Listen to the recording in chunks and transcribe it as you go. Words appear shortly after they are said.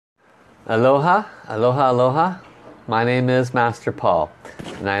Aloha, aloha, aloha. My name is Master Paul,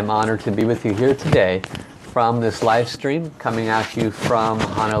 and I am honored to be with you here today from this live stream coming at you from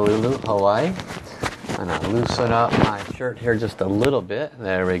Honolulu, Hawaii. I'm going to loosen up my shirt here just a little bit.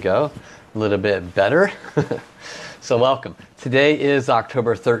 There we go. A little bit better. So welcome. Today is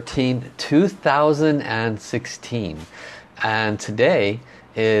October 13, 2016. And today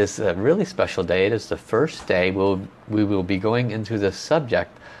is a really special day. It is the first day we will be going into the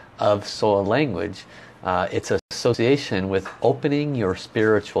subject of soul language. It's association with opening your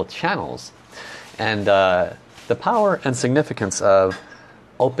spiritual channels. And the power and significance of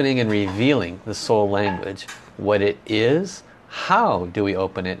opening and revealing the soul language. What it is, how do we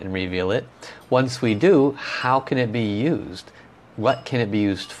open it and reveal it? Once we do, how can it be used? What can it be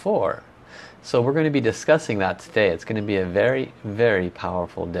used for? So we're going to be discussing that today. It's going to be a very, very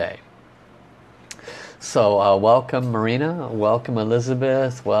powerful day. So welcome Marina, welcome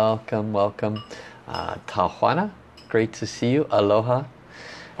Elizabeth, welcome Tahuana, great to see you, aloha.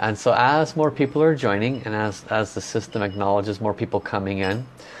 And so as more people are joining and as the system acknowledges more people coming in,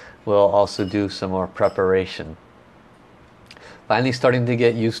 we'll also do some more preparation. Finally starting to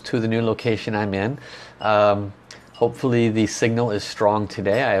get used to the new location I'm in. Hopefully the signal is strong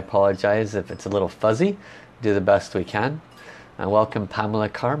today. I apologize if it's a little fuzzy. Do the best we can. Welcome Pamela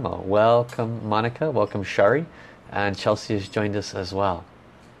Carmo, welcome Monica, welcome Shari, and Chelsea has joined us as well.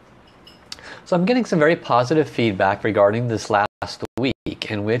 So I'm getting some very positive feedback regarding this last week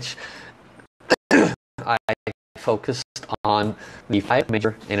in which I focused on the 5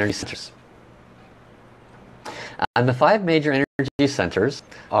 major energy centers. And the 5 major energy centers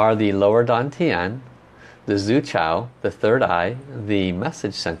are the lower Dantian, the Zhu Chao, the third eye, the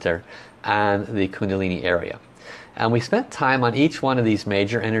message center, and the Kundalini area. And we spent time on each one of these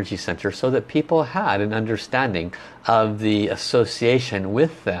major energy centers so that people had an understanding of the association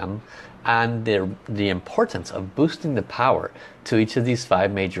with them and the importance of boosting the power to each of these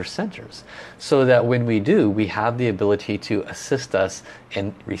 5 major centers, so that when we do, we have the ability to assist us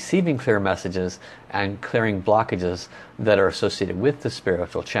in receiving clear messages and clearing blockages that are associated with the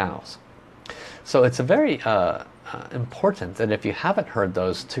spiritual channels. So it's a very important that if you haven't heard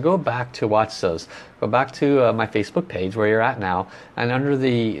those, to go back to watch those. Go back to my Facebook page where you're at now, and under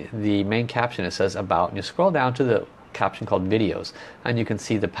the main caption it says about, and you scroll down to the caption called videos, and you can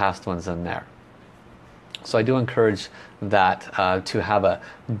see the past ones in there. So I do encourage that to have a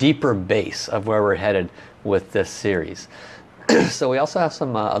deeper base of where we're headed with this series. So we also have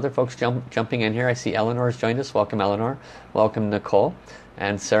some other folks jumping in here. I see Eleanor's joined us. Welcome Eleanor. Welcome Nicole.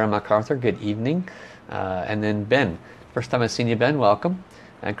 And Sarah MacArthur, good evening. And then Ben. First time I've seen you, Ben. Welcome.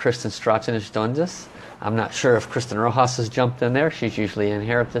 And Kristen Strachan has joined us. I'm not sure if Kristen Rojas has jumped in there. She's usually in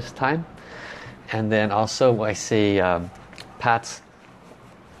here at this time. And then also I see Pat's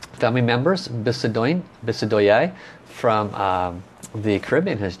family members, Bisadoyai from the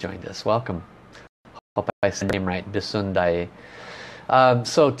Caribbean has joined us. Welcome. Hope I said the name right, Bisundai.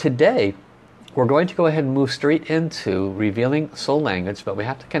 So today we're going to go ahead and move straight into revealing soul language, but we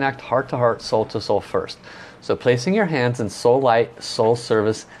have to connect heart to heart, soul to soul first. So placing your hands in soul light, soul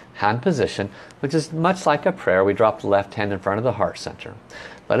service hand position, which is much like a prayer. We drop the left hand in front of the heart center.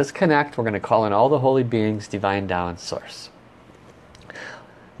 Let us connect. We're going to call in all the holy beings, divine, Tao, and source.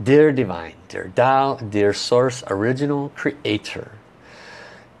 Dear divine, dear Tao, dear source, original creator,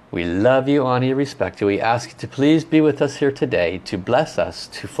 we love you, honor you, respect you. We ask you to please be with us here today, to bless us,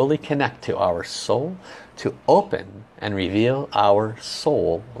 to fully connect to our soul, to open and reveal our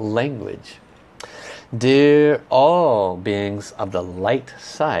soul language. Dear all beings of the light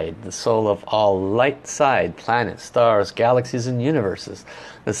side, the soul of all light side, planets, stars, galaxies, and universes,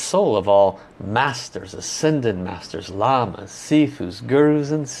 the soul of all masters, ascended masters, lamas, sifus,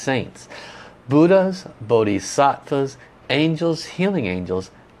 gurus, and saints, Buddhas, bodhisattvas, angels, healing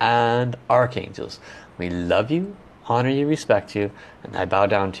angels, and archangels. We love you, honor you, respect you, and I bow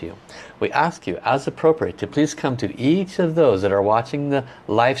down to you. We ask you, as appropriate, to please come to each of those that are watching the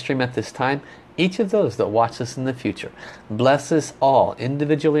live stream at this time, each of those that watch us in the future. Bless us all,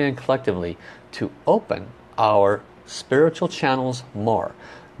 individually and collectively, to open our spiritual channels more.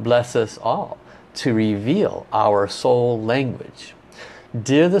 Bless us all to reveal our soul language.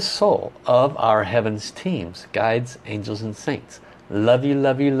 Dear the soul of our heavens teams, guides, angels, and saints, love you,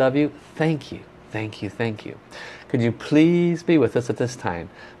 love you, love you. Thank you, thank you, thank you. Could you please be with us at this time?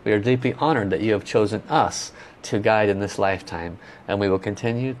 We are deeply honored that you have chosen us to guide in this lifetime, and we will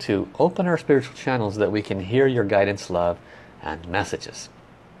continue to open our spiritual channels that we can hear your guidance, love, and messages.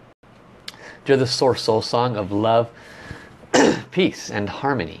 Dear the source soul song of love, peace, and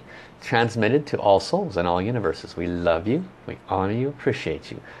harmony, transmitted to all souls in all universes. We love you, we honor you,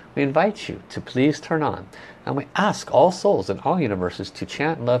 appreciate you. We invite you to please turn on, and we ask all souls in all universes to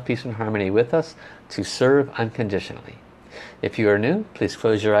chant love, peace and harmony with us, to serve unconditionally. If you are new, please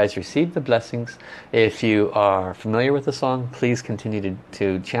close your eyes, receive the blessings. If you are familiar with the song, please continue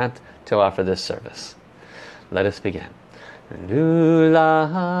to chant to offer this service. Let us begin. Lula,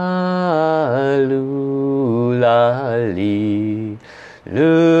 lula, li.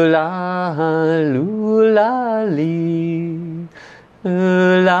 Lula, lula, li.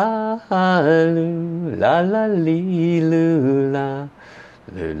 Lula, lula, la, li, lula.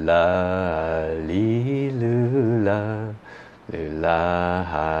 Lula, li, lula.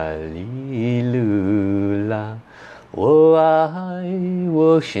 Lula, li, lula. Wo ai,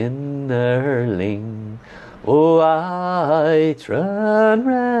 wo xin er ling. Wo ai, tren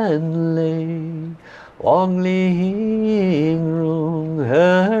ren lei. Wang ling rung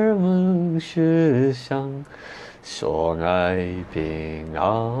her mu shi xiang. Xiong ai ping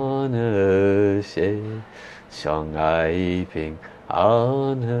an he xie. Xiong ai ping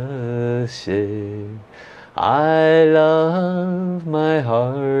an he xie. I love my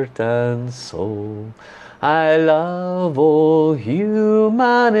heart and soul. I love all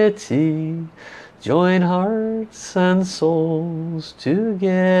humanity. Join hearts and souls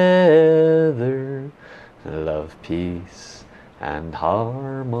together. Love, peace and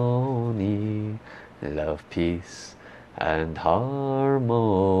harmony. Love, peace and harmony.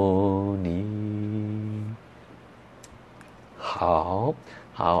 How?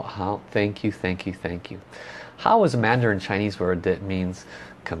 Thank you, thank you, thank you. How is a Mandarin Chinese word that means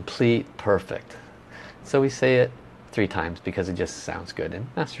complete, perfect. So we say it 3 times because it just sounds good, and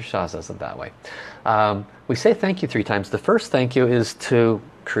Master Sha says it that way. We say thank you 3 times. The first thank you is to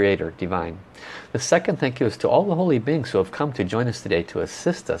Creator, Divine. The second thank you is to all the holy beings who have come to join us today to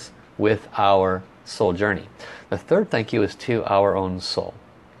assist us with our soul journey. The third thank you is to our own soul.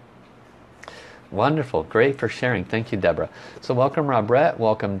 Wonderful, great for sharing. Thank you, Deborah. So welcome Robrette,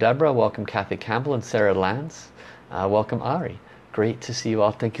 welcome Deborah, welcome Kathy Campbell and Sarah Lance, welcome Ari. Great to see you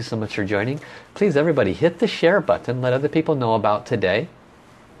all. Thank you so much for joining. Please everybody hit the share button, let other people know about today,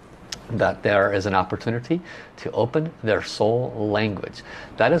 that there is an opportunity to open their soul language.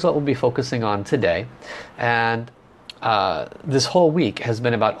 That is what we'll be focusing on today. And this whole week has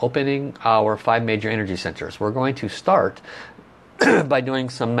been about opening our 5 major energy centers. We're going to start by doing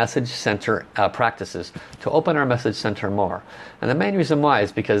some message center practices to open our message center more. And the main reason why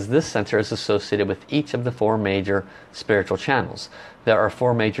is because this center is associated with each of the 4 major spiritual channels. There are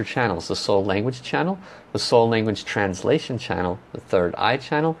 4 major channels: the soul language channel, the soul language translation channel, the third eye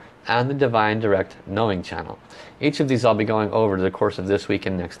channel, and the divine direct knowing channel. Each of these I'll be going over to the course of this week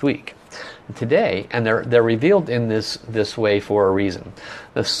and next week. And today, and they're revealed in this way for a reason.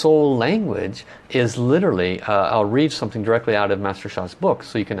 The soul language is literally, I'll read something directly out of Master Sha's book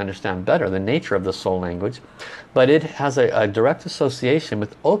so you can understand better the nature of the soul language, but it has a direct association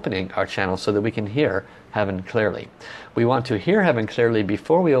with opening our channel so that we can hear heaven clearly. We want to hear heaven clearly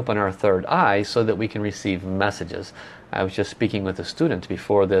before we open our third eye so that we can receive messages. I was just speaking with a student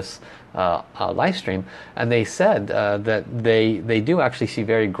before this live stream, and they said that they do actually see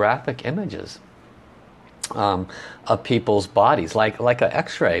very graphic images of people's bodies, like an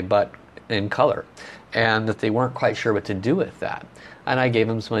x-ray but in color, and that they weren't quite sure what to do with that. And I gave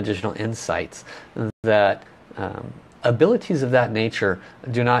them some additional insights that abilities of that nature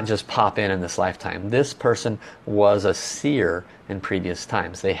do not just pop in this lifetime. This person was a seer in previous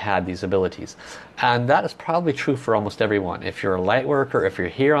times. They had these abilities. And that is probably true for almost everyone. If you're a light worker, if you're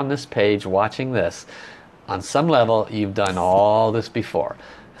here on this page watching this, on some level you've done all this before.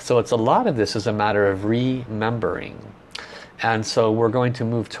 So it's a lot of this is a matter of remembering. And so we're going to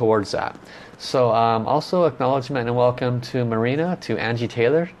move towards that. So also acknowledgement and welcome to Marina, to Angie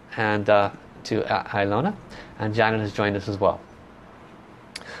Taylor, and to Ilona. And Janet has joined us as well.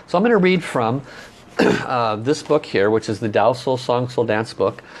 So I'm going to read from this book here, which is the Tao Soul Song Soul Dance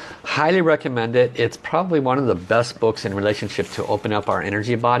book. Highly recommend it. It's probably one of the best books in relationship to open up our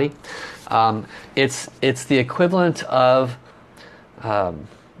energy body. It's the equivalent of, I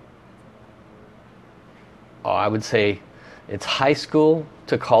would say, it's high school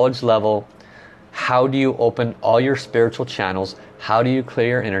to college level. How do you open all your spiritual channels? How do you clear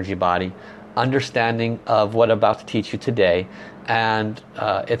your energy body? Understanding of what I'm about to teach you today, and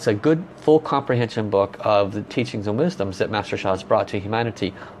it's a good full comprehension book of the teachings and wisdoms that Master Sha has brought to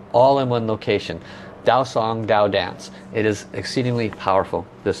humanity, all in one location. Tao Song, Tao Dance. It is exceedingly powerful,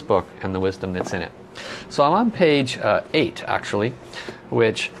 this book, and the wisdom that's in it. So I'm on page 8 actually,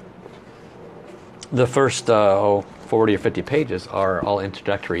 which the first 40 or 50 pages are all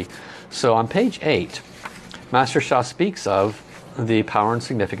introductory. So on page 8, Master Sha speaks of the power and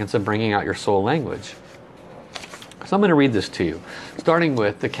significance of bringing out your soul language. So I'm going to read this to you, starting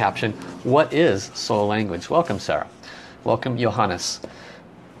with the caption, what is soul language? Welcome, Sarah. Welcome, Johannes.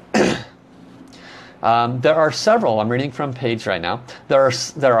 There are several, I'm reading from page right now, there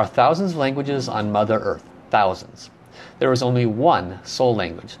are thousands of languages on Mother Earth, thousands. There is only one soul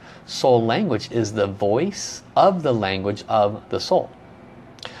language. Soul language is the voice of the language of the soul.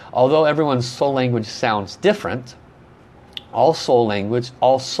 Although everyone's soul language sounds different, all souls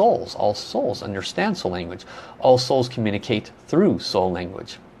understand soul language. All souls communicate through soul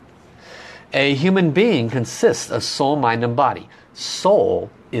language. A human being consists of soul, mind, and body.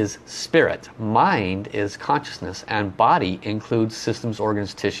 Soul is spirit, mind is consciousness, and body includes systems,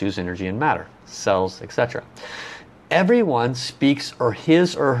 organs, tissues, energy, and matter, cells, etc. Everyone speaks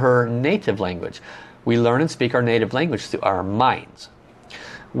his or her native language. We learn and speak our native language through our minds,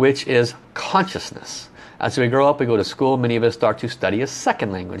 which is consciousness. As we grow up, we go to school, many of us start to study a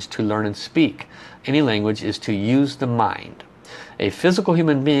second language to learn and speak. Any language is to use the mind. A physical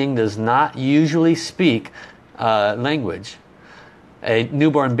human being does not usually speak language. A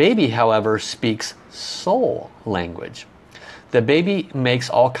newborn baby, however, speaks soul language. The baby makes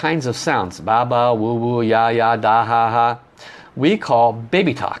all kinds of sounds, ba-ba, woo-woo, ya-ya, da-ha-ha. We call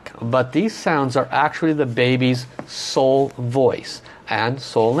baby talk, but these sounds are actually the baby's soul voice and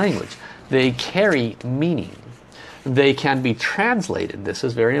soul language. They carry meaning. They can be translated, this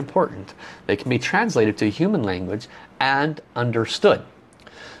is very important, they can be translated to human language and understood.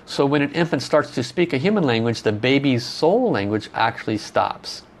 So when an infant starts to speak a human language, the baby's soul language actually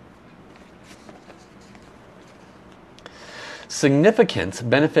stops. Significance,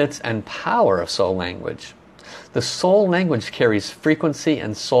 benefits, and power of soul language. The soul language carries frequency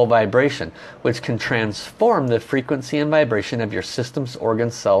and soul vibration, which can transform the frequency and vibration of your systems,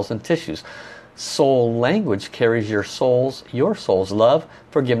 organs, cells, and tissues. Soul language carries your soul's love,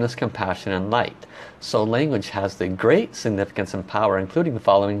 forgiveness, compassion, and light. Soul language has the great significance and power, including the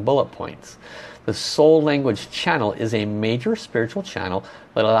following bullet points. The soul language channel is a major spiritual channel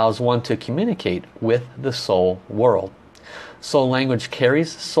that allows one to communicate with the soul world. Soul language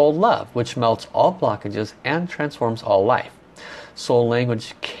carries soul love, which melts all blockages and transforms all life. Soul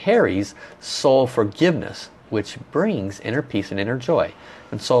language carries soul forgiveness, which brings inner peace and inner joy.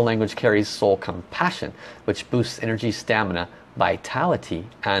 And soul language carries soul compassion, which boosts energy, stamina, vitality,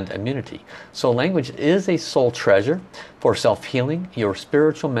 and immunity. Soul language is a soul treasure for self-healing your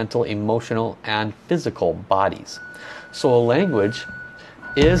spiritual, mental, emotional, and physical bodies. Soul language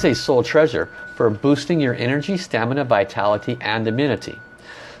is a soul treasure for boosting your energy, stamina, vitality, and immunity.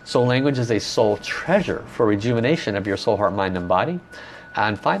 Soul language is a soul treasure for rejuvenation of your soul, heart, mind, and body.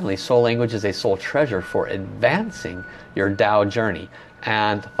 And finally, soul language is a soul treasure for advancing your Tao journey.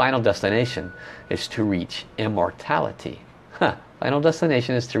 And final destination is to reach immortality. Final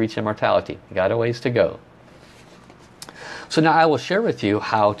destination is to reach immortality. You got a ways to go. So now I will share with you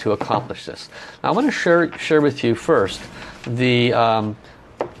how to accomplish this. Now I want to share with you first the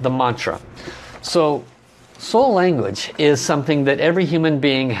mantra. So soul language is something that every human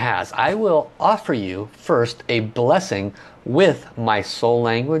being has. I will offer you first a blessing with my soul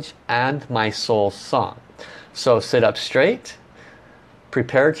language and my soul song. So sit up straight,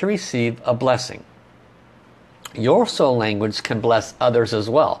 prepare to receive a blessing. Your soul language can bless others as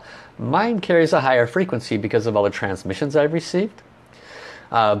well. Mine carries a higher frequency because of all the transmissions I've received.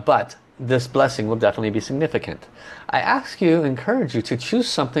 But this blessing will definitely be significant. I encourage you to choose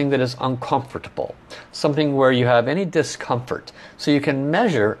something that is uncomfortable. Something where you have any discomfort. So you can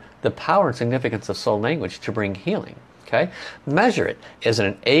measure the power and significance of soul language to bring healing. Okay? Measure it. Is it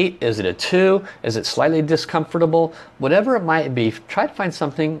an 8? Is it a 2? Is it slightly discomfortable? Whatever it might be, try to find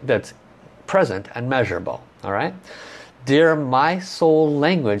something that's present and measurable. Alright? Dear my soul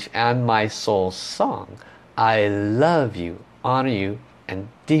language and my soul song, I love you, honor you, and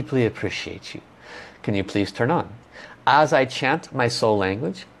deeply appreciate you. Can you please turn on? As I chant my soul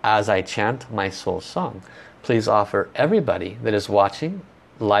language, as I chant my soul song, please offer everybody that is watching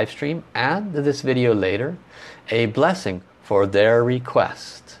live stream and this video later a blessing for their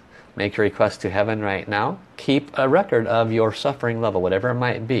request. Make a request to heaven right now. Keep a record of your suffering level, whatever it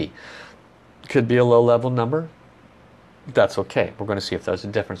might be. Could be a low level number. That's okay. We're going to see if there's a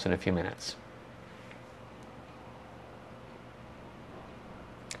difference in a few minutes.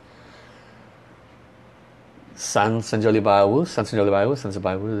 San Sanjoli Bawu, San Sanjoli Bawu, San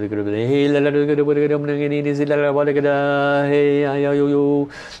Bawu, the good hey, la la good hey, yo,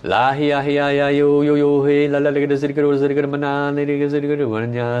 la ya yo, hey, la la good good manan, good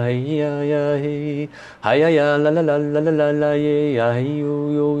one, ya, hey, hi, ya, la la ya,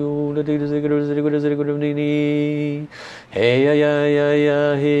 yo, the good hey, ya,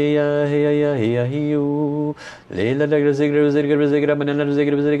 hey, you. Leila la zigger zigger zigger banana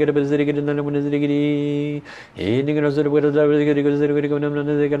zigger zigger zigger and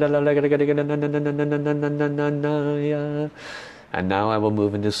zigger and now I will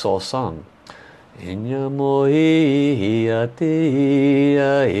move into soul song. Inya mohi ati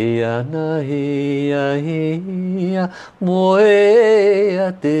ya na ya mohi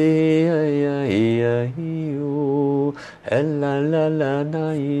ati ya hiu ella la la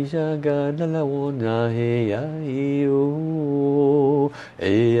na jaga la la wona ya hiu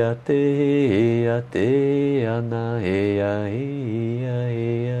ate ana ya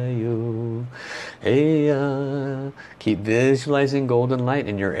you. Keep visualizing golden light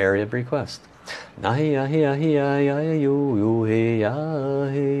in your area of request. Na ya ya ya ya you you he ya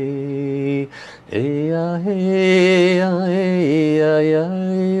he ya he ya ya ya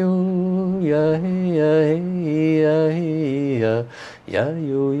you ya he ya he ya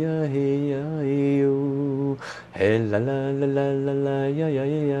you ya he ya you he la la la la la la ya ya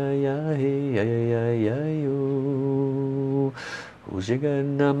ya ya he ya ya ya you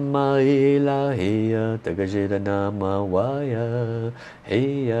Ujiganama ila heya tagajira nama waya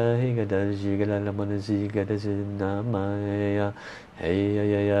heya hega dajigala lamana zigada zinama ya heya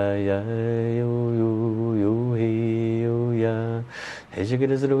ya ya ya you he you ya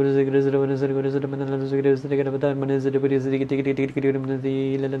hejigada zigada zigada zigada zigada zigada manala zigada zigada badan manala zigada zigada zigada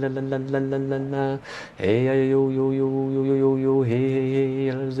la la la la la la la la heya you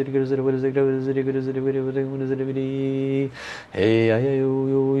hey zigada zigada zigada zigada zigada hey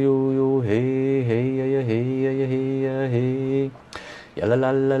you hey hey ya la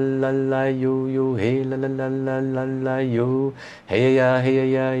la la la la you hey la la la la la la you hey ya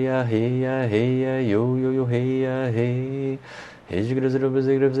you hey ya hey hey zigga zigga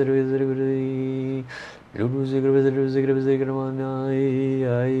zigga zigga lu zigga zigga mana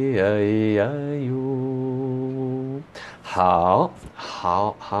you how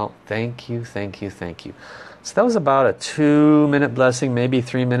thank you. So that was about a 2-minute blessing, maybe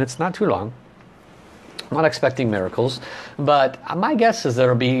 3 minutes, not too long. I'm not expecting miracles, but my guess is there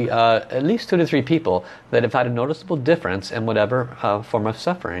will be at least 2 to 3 people that have had a noticeable difference in whatever form of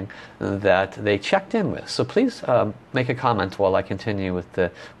suffering that they checked in with. So please make a comment while I continue with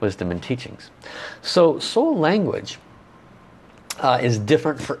the wisdom and teachings. So soul language is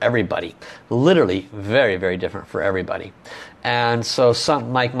different for everybody, literally very, very different for everybody. And so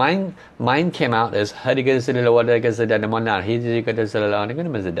some, like mine came out as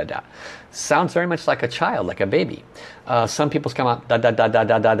sounds very much like a child, like a baby. Some people's come out da da da da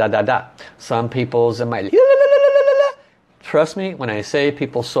da da da da da. Some people's it might trust me when I say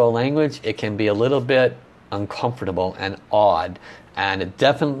people's soul language, it can be a little bit uncomfortable and odd, and it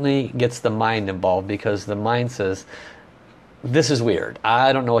definitely gets the mind involved because the mind says, this is weird,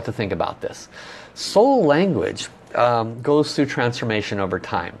 I don't know what to think about this. Soul language goes through transformation over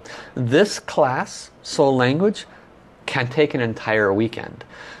time. This class, soul language, can take an entire weekend.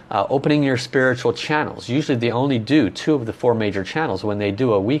 Opening your spiritual channels. Usually they only do 2 of the 4 major channels when they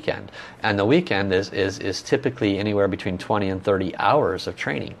do a weekend. And the weekend is typically anywhere between 20 and 30 hours of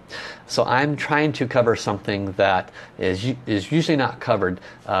training. So I'm trying to cover something that is usually not covered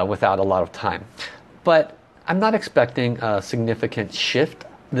without a lot of time. But I'm not expecting a significant shift.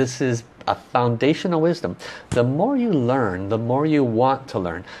 This is a foundational wisdom. The more you learn, the more you want to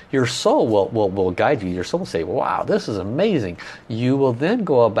learn. Your soul will guide you. Your soul will say, wow, this is amazing. You will then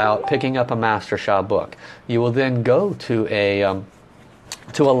go about picking up a Master Sha book. You will then go to a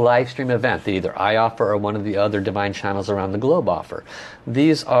live stream event that either I offer or one of the other divine channels around the globe offer.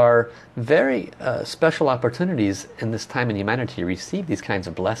 These are very special opportunities in this time in humanity to receive these kinds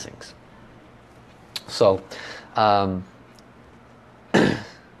of blessings. So,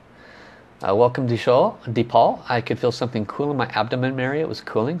 welcome Deepal. I could feel something cool in my abdomen area. It was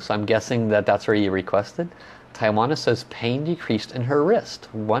cooling, so I'm guessing that that's where you requested. Taiwana says pain decreased in her wrist.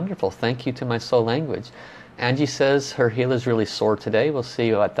 Wonderful. Thank you to my soul language. Angie says her heel is really sore today. We'll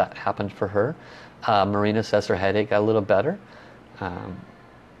see what that happened for her. Marina says her headache got a little better.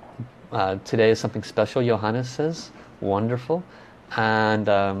 Today is something special, Johanna says. Wonderful.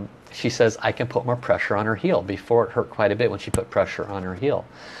 And she says I can put more pressure on her heel. Before it hurt quite a bit when she put pressure on her heel.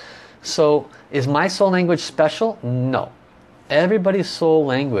 So is my soul language special? No. Everybody's soul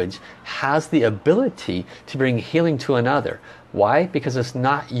language has the ability to bring healing to another. Why? Because it's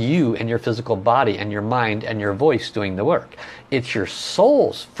not you and your physical body and your mind and your voice doing the work. It's your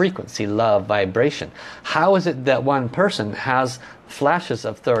soul's frequency, love, vibration. How is it that one person has flashes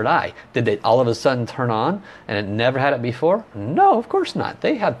of third eye? Did they all of a sudden turn on and it never had it before? No, of course not.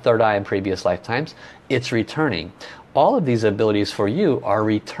 They had third eye in previous lifetimes. It's returning. All of these abilities for you are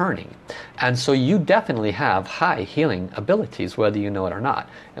returning. And so you definitely have high healing abilities, whether you know it or not.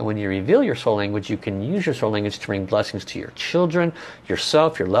 And when you reveal your soul language, you can use your soul language to bring blessings to your children,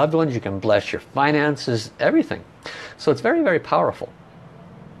 yourself, your loved ones. You can bless your finances, everything. So it's very, very powerful.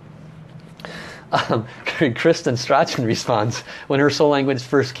 Kristen Strachan responds, when her soul language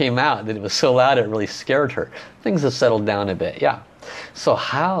first came out, that it was so loud it really scared her. Things have settled down a bit, yeah. So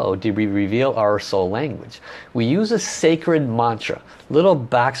how do we reveal our soul language? We use a sacred mantra. Little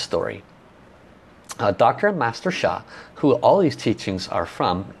backstory. Dr. and Master Sha, who all these teachings are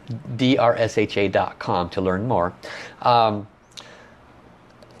from, drsha.com to learn more.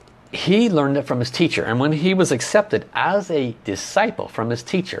 He learned it from his teacher, and when he was accepted as a disciple from his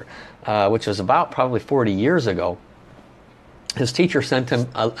teacher, which was about probably 40 years ago, his teacher sent him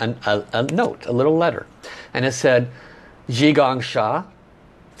a note, a little letter, and it said, Zhigong Sha,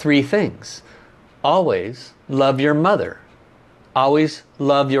 3 things. Always love your mother. Always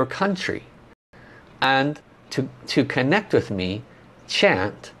love your country. And to connect with me,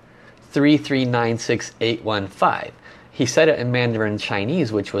 chant 3396815. He said it in Mandarin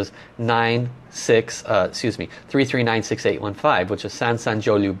Chinese, which was 3396815, which is San San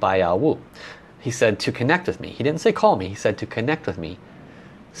Zhou Liu Bai Yao Wu. He said to connect with me. He didn't say call me. He said to connect with me.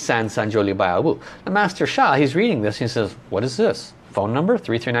 San San Zhou Liu Bai Yao Wu. The Master Sha, he's reading this. He says, what is this? Phone number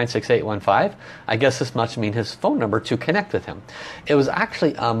 3396815. I guess this must mean his phone number to connect with him. It was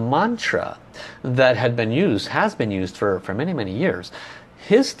actually a mantra that has been used for many, many years.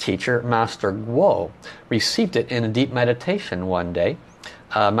 His teacher, Master Guo, received it in a deep meditation one day.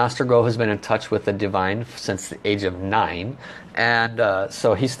 Master Guo has been in touch with the divine since the age of 9, and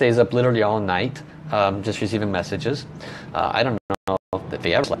so he stays up literally all night just receiving messages. I don't know if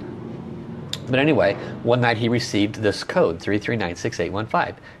he ever slept. But anyway, one night he received this code,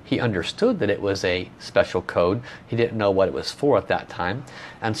 3396815. He understood that it was a special code. He didn't know what it was for at that time.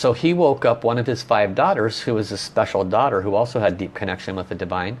 And so he woke up one of his 5 daughters, who was a special daughter who also had deep connection with the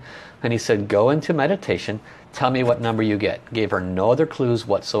divine. And he said, go into meditation, tell me what number you get. Gave her no other clues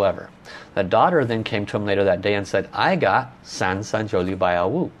whatsoever. The daughter then came to him later that day and said, I got San San Zhou Liu Bai Yao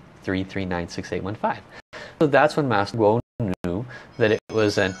Wu, 3396815. So that's when Master Guo knew that it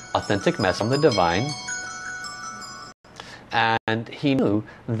was an authentic message from the divine, and he knew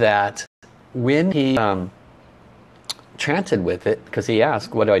that when he chanted with it, because he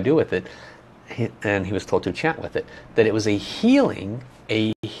asked, what do I do with it? And he was told to chant with it, that it was a healing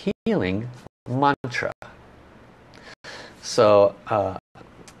mantra. So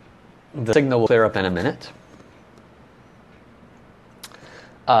the signal will clear up in a minute.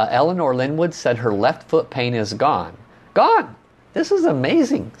 Eleanor Linwood said her left foot pain is gone. Gone! This is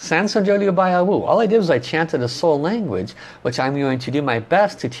amazing. San San Zhou Liu Bai Yao Wu. All I did was I chanted a soul language, which I'm going to do my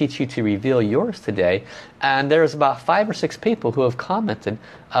best to teach you to reveal yours today. And there's about 5 or 6 people who have commented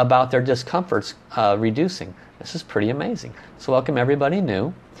about their discomforts reducing. This is pretty amazing. So welcome everybody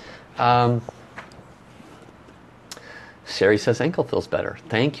new. Sherry says ankle feels better.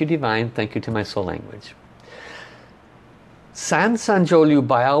 Thank you, divine. Thank you to my soul language. San San Zhou Liu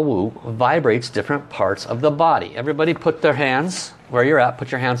Bai Yao Wu vibrates different parts of the body. Everybody put their hands where you're at.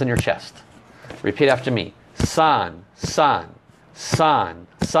 Put your hands on your chest. Repeat after me. San, san, san,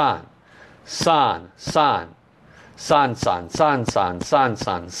 san, san, san, san, san, san, san, san,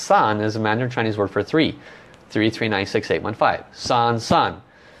 san. San is a Mandarin Chinese word for 3. 3396815. San, san.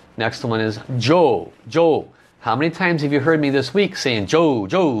 Next one is Zhou, Zhou. How many times have you heard me this week saying Zhou,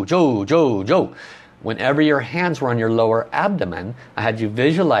 Zhou, Zhou, Zhou, Zhou? Whenever your hands were on your lower abdomen, I had you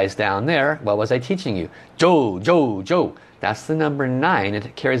visualize down there. What was I teaching you? Zhou, Zhou, Zhou. That's the number 9.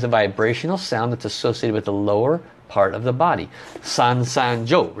 It carries a vibrational sound that's associated with the lower part of the body. San, san,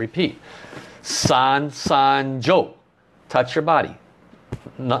 Zhou. Repeat. San, san, Zhou. Touch your body.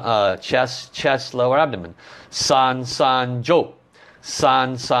 Chest, lower abdomen. San, san, Zhou.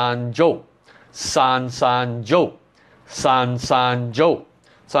 San, san, Zhou. San, san, Zhou. San, san, Zhou.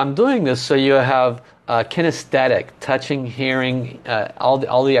 So I'm doing this so you have kinesthetic, touching, hearing, all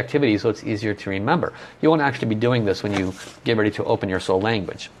the activities, so it's easier to remember. You won't actually be doing this when you get ready to open your soul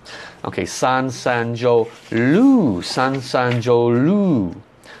language. Okay, San San Zhou Lu, San San Zhou Lu.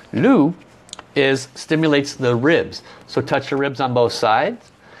 Lu stimulates the ribs. So touch your ribs on both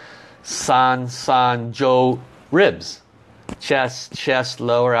sides. San San Zhou ribs. chest, chest,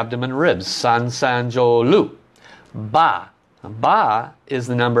 lower abdomen, ribs. San, san, zhou, lu. Ba. Ba is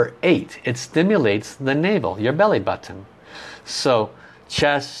the number 8. It stimulates the navel, your belly button. So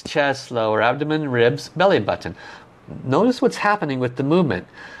chest, chest, lower abdomen, ribs, belly button. Notice what's happening with the movement.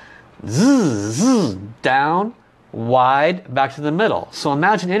 Zzz, zzz, down, wide, back to the middle. So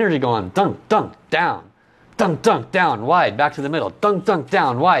imagine energy going dunk, dunk, down. Dunk, dunk, down, wide, back to the middle. Dunk, dunk,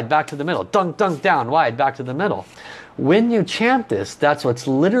 down, wide, back to the middle. Dunk, dunk, down, wide, back to the middle. When you chant this, that's what's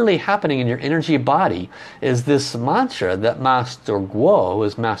literally happening in your energy body, is this mantra that Master Guo, who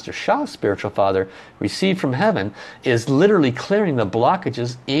is Master Sha, spiritual father, received from heaven, is literally clearing the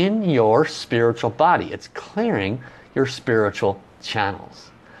blockages in your spiritual body. It's clearing your spiritual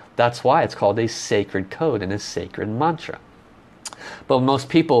channels. That's why it's called a sacred code and a sacred mantra. But most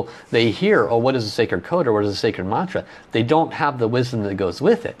people, they hear, oh, what is a sacred code or what is a sacred mantra? They don't have the wisdom that goes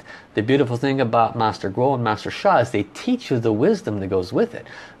with it. The beautiful thing about Master Guo and Master Sha is they teach you the wisdom that goes with it.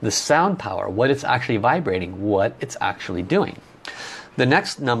 The sound power, what it's actually vibrating, what it's actually doing. The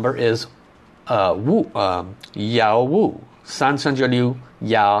next number is Wu, Yao Wu. San San Jiu Liu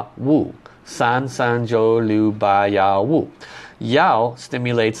Ya Wu. San San Jiu Liu Ba Ya Wu. Yao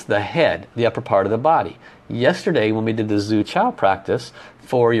stimulates the head, the upper part of the body. Yesterday when we did the Zhu Chao practice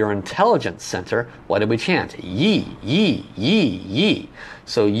for your intelligence center, what did we chant? Yi, yi, yi, yi.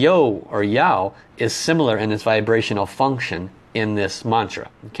 So yo or yao is similar in its vibrational function in this mantra.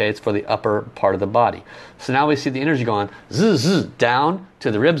 Okay, it's for the upper part of the body. So now we see the energy going zzz, zzz, down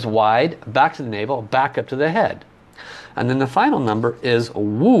to the ribs wide, back to the navel, back up to the head. And then the final number is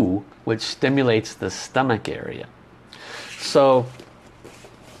wu, which stimulates the stomach area. So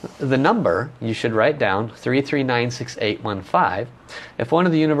the number you should write down 3396815. If one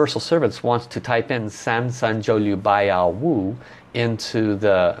of the universal servants wants to type in San San Jiu Liu Bai Yao Wu into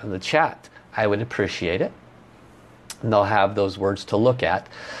the chat, I would appreciate it. And they'll have those words to look at.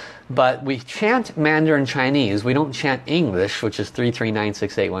 But we chant Mandarin Chinese, we don't chant English, which is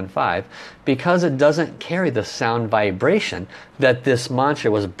 3396815, because it doesn't carry the sound vibration that this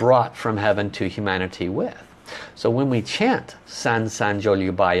mantra was brought from heaven to humanity with. So when we chant San San Jiu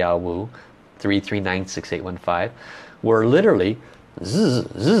Liu Bai Yao Wu 3396815, we're literally zzz,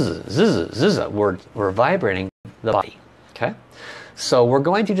 zzz, zzz, zzz, we're vibrating the body. Okay? So we're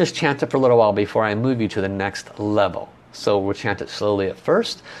going to just chant it for a little while before I move you to the next level. So we'll chant it slowly at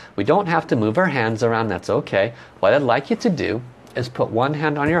first. We don't have to move our hands around, that's okay. What I'd like you to do is put one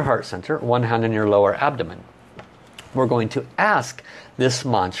hand on your heart center, one hand on your lower abdomen. We're going to ask this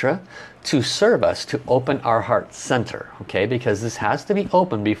mantra to serve us to open our heart center, okay? Because this has to be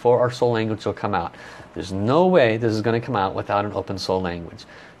open before our soul language will come out. There's no way this is going to come out without an open soul language.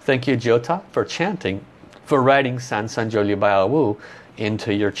 Thank you, Jota, for chanting, for writing San San Jiu Liu Bai Yao Wu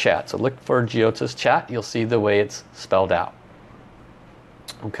into your chat. So look for Giota's chat. You'll see the way it's spelled out.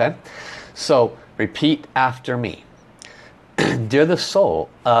 Okay? So repeat after me. Dear the soul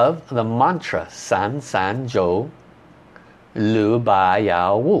of the mantra San San Jiu Liu Bai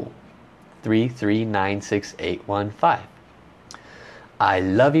Yao Wu 3396815. I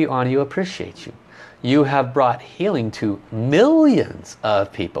love you, honor you, appreciate you. You have brought healing to millions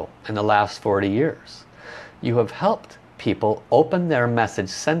of people in the last 40 years. You have helped people open their message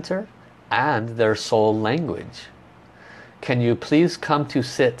center and their soul language. Can you please come to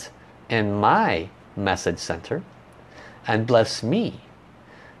sit in my message center and bless me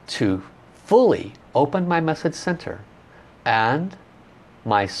to fully open my message center and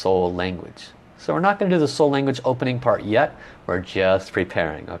my soul language. So we're not going to do the soul language opening part yet. We're just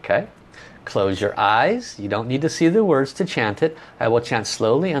preparing, okay? Close your eyes. You don't need to see the words to chant it. I will chant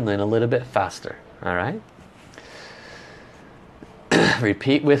slowly and then a little bit faster, all right?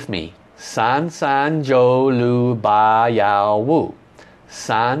 Repeat with me. San San Jiu Liu Bai Yao Wu.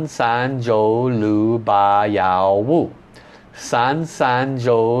 San San Jiu Liu Bai Yao Wu. San San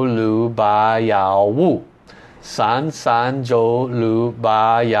Jiu Liu Bai Yao Wu. San San Jiu Liu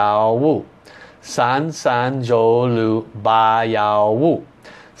Bai Yao Wu. San San Jiu Liu Bai Yao Wu.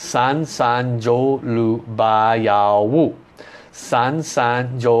 San San Jiu Liu Bai Yao Wu. San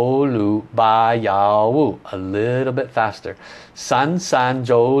San Jiu Liu Bai Yao Wu. A little bit faster. San San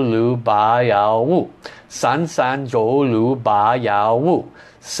Jiu Liu Bai Yao Wu. San San Jiu Liu Bai Yao Wu.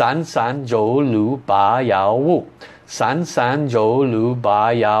 San San Jiu Liu Bai Yao Wu. San San Jiu Liu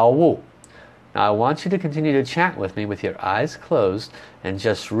Bai Yao Wu. Now I want you to continue to chant with me with your eyes closed and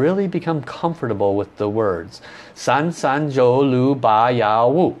just really become comfortable with the words. San San Jiu Liu Bai Yao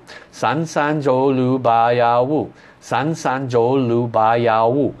Wu. San San Jiu Liu Bai Yao Wu. San San Jiu Liu Bai Yao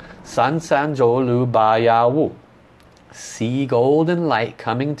Wu. San San Jiu Liu Bai Yao Wu. See golden light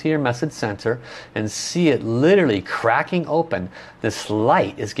coming to your message center and see it literally cracking open. This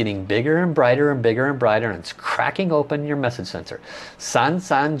light is getting bigger and brighter and bigger and brighter, and it's cracking open your message center. San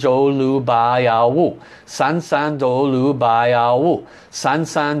san zhou lu ba yao wu. San san zhou lu ba yao wu. San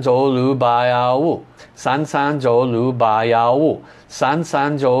san zhou lu ba yao wu. San san zhou lu ba yao wu. San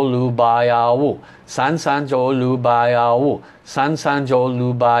san zhou lu ba yao wu. San san zhou lu ba yao wu. San san zhou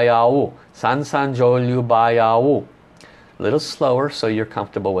lu ba yao wu. San san zhou lu ba yao wu. A little slower so you're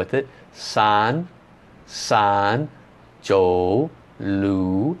comfortable with it. San, san, zhou,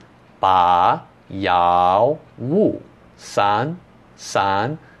 lu, ba, yao, wu. San,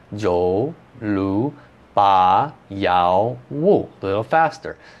 san, zhou, lu, ba, yao, wu. A little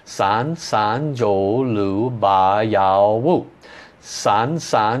faster. San, san, zhou, lu, ba, yao, wu. San,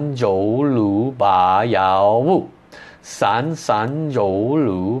 san, zhou, lu, ba, yao, wu. San, san, zhou,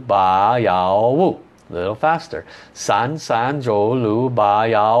 lu, ba, yao, wu. Little faster. San san zhou lu ba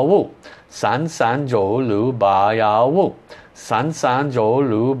yao wu. San san zhou lu ba yao wu. San san zhou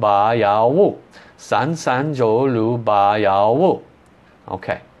lu ba yao wu. San san zhou lu ba yao wu.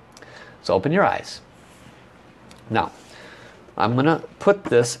 Okay. So open your eyes. Now, I'm going to put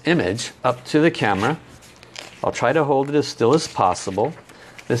this image up to the camera. I'll try to hold it as still as possible.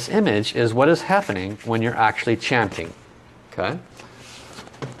 This image is what is happening when you're actually chanting. Okay?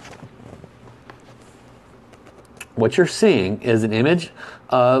 What you're seeing is an image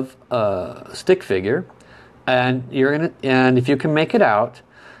of a stick figure, and if you can make it out,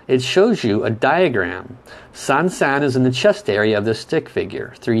 it shows you a diagram. San san is in the chest area of the stick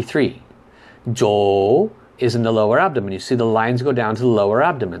figure, 3-3. Zhou is in the lower abdomen. You see the lines go down to the lower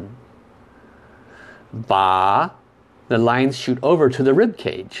abdomen. Ba, the lines shoot over to the rib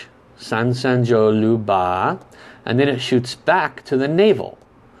cage. San san zhou lu ba, and then it shoots back to the navel.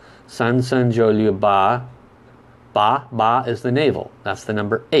 San san zhou lu ba. Ba is the navel. That's the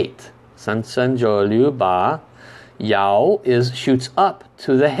number 8. San san zhou liu ba. Yao shoots up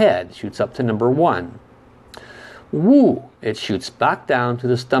to the head, shoots up to number 1. Wu, it shoots back down to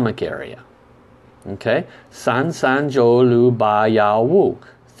the stomach area. Okay? San san zhou liu ba yao wu.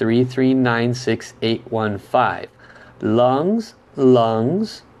 3396815. Lungs,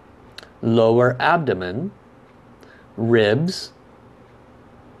 lungs, lower abdomen, ribs,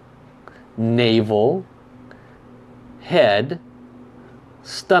 navel, head,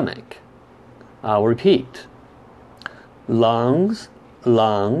 stomach. I'll repeat. Lungs,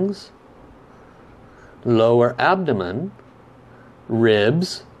 lungs, lower abdomen,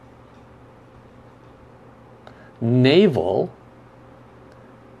 ribs, navel,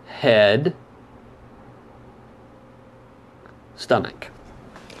 head, stomach.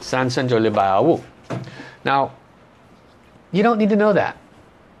 San san zhou li ba wu. Now, you don't need to know that.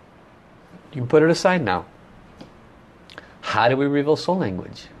 You can put it aside now. How do we reveal soul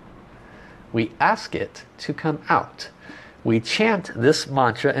language? We ask it to come out. We chant this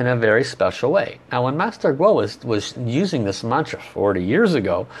mantra in a very special way. Now, when Master Guo was using this mantra 40 years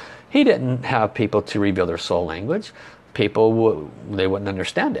ago, he didn't have people to reveal their soul language. People, they wouldn't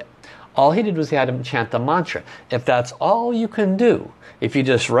understand it. All he did was he had them chant the mantra. If that's all you can do, if you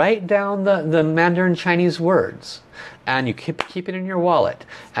just write down the Mandarin Chinese words, and you keep it in your wallet,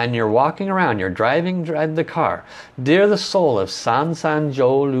 and you're walking around, you're driving the car, dear the soul of San San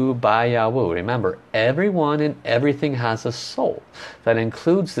Zhou Lu Ba Ya Wu. Remember, everyone and everything has a soul. That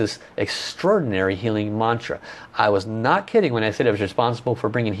includes this extraordinary healing mantra. I was not kidding when I said it was responsible for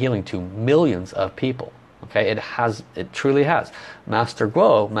bringing healing to millions of people. Okay, it truly has. Master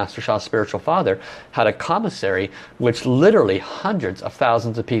Guo, Master Sha's spiritual father, had a commissary which literally hundreds of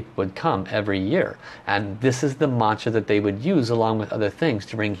thousands of people would come every year. And this is the mantra that they would use along with other things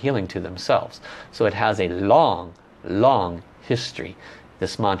to bring healing to themselves. So it has a long, long history,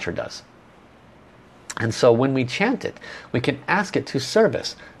 this mantra does. And so when we chant it, we can ask it to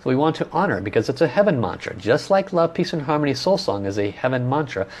service. So we want to honor it because it's a heaven mantra. Just like Love, Peace and Harmony Soul Song is a heaven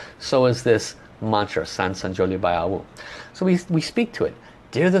mantra, so is this mantra, San San Zhou Liu Ba Ya Wu. So we speak to it.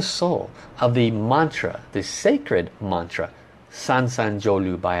 Dear the soul of the mantra, the sacred mantra, San San Zhou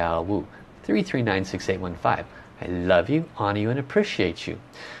Liu Ba Ya Wu, 3396815. I love you, honor you, and appreciate you.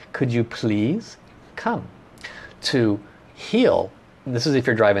 Could you please come to heal, this is if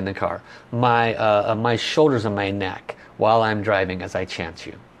you're driving the car, my shoulders and my neck while I'm driving as I chant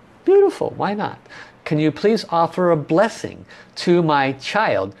you. Beautiful, why not? Can you please offer a blessing to my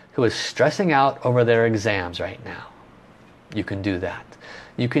child who is stressing out over their exams right now? You can do that.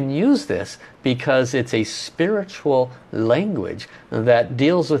 You can use this because it's a spiritual language that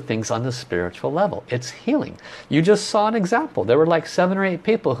deals with things on the spiritual level. It's healing. You just saw an example. There were like 7 or 8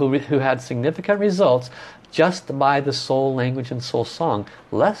 people who had significant results just by the soul language and soul song,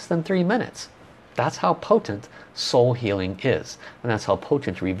 less than 3 minutes. That's how potent soul healing is. And that's how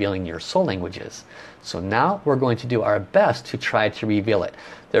potent revealing your soul language is. So now we're going to do our best to try to reveal it.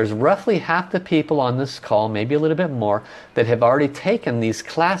 There's roughly half the people on this call, maybe a little bit more, that have already taken these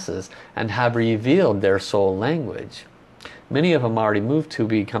classes and have revealed their soul language. Many of them already moved to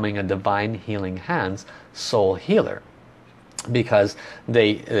becoming a Divine Healing Hands soul healer, because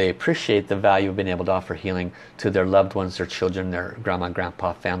they appreciate the value of being able to offer healing to their loved ones, their children, their grandma,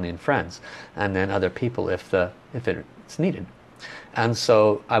 grandpa, family and friends, and then other people if it's needed. And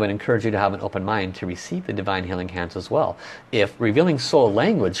so I would encourage you to have an open mind to receive the Divine Healing Hands as well. If revealing soul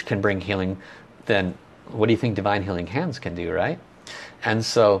language can bring healing, then what do you think Divine Healing Hands can do, right? And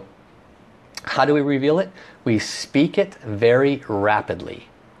so how do we reveal it? We speak it very rapidly.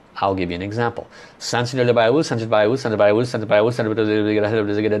 I'll give you an example.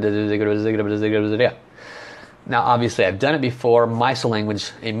 Now obviously I've done it before. My soul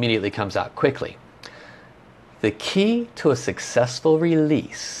language immediately comes out quickly. The key to a successful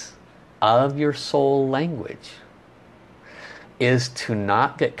release of your soul language is to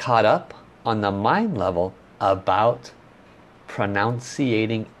not get caught up on the mind level about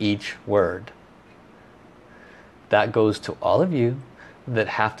pronunciating each word. That goes to all of you that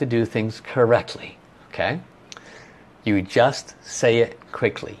have to do things correctly. Okay? You just say it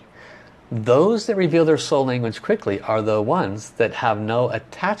quickly. Those that reveal their soul language quickly are the ones that have no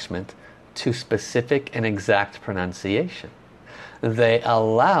attachment to specific and exact pronunciation. They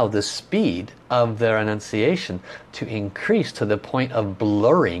allow the speed of their enunciation to increase to the point of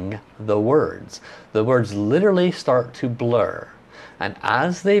blurring the words. The words literally start to blur. And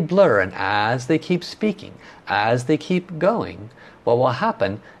as they blur and as they keep speaking, as they keep going, what will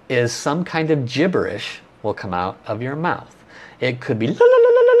happen is some kind of gibberish will come out of your mouth. It could be la la la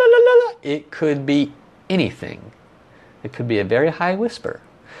la la la la. It could be anything. It could be a very high whisper.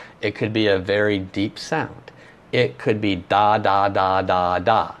 It could be a very deep sound. It could be da da da da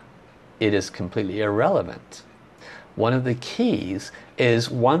da. It is completely irrelevant. One of the keys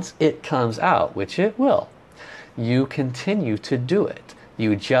is once it comes out, which it will, you continue to do it.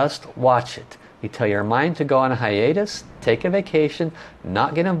 You just watch it. You tell your mind to go on a hiatus, take a vacation,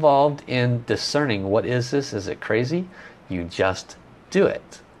 not get involved in discerning what is this, is it crazy? You just do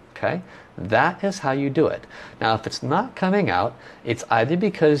it. Okay? That is how you do it. Now if it's not coming out, it's either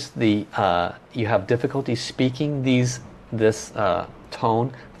because you have difficulty speaking this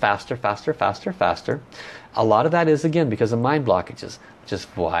tone faster, faster, faster, faster. A lot of that is again because of mind blockages, which is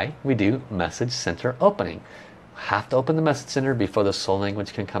why we do message center opening. Have to open the message center before the soul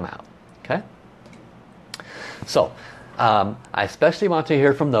language can come out. Okay? So I especially want to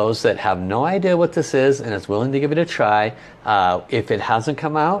hear from those that have no idea what this is and is willing to give it a try. If it hasn't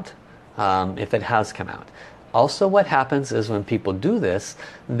come out, if it has come out. Also what happens is when people do this,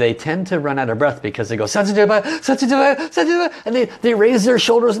 they tend to run out of breath because they go and they raise their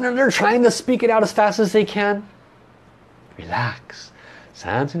shoulders and they're trying to speak it out as fast as they can. Relax.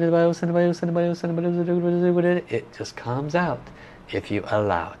 It just comes out if you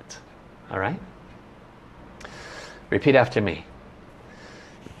allow it. Alright? Repeat after me.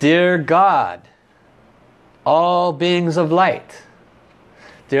 Dear God, all beings of light,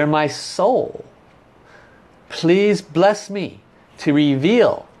 dear my soul, please bless me to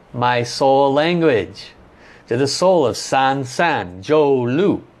reveal my soul language to the soul of San San Zhou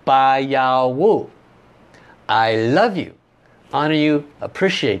Lu Ba Yao Wu. I love you, honor you,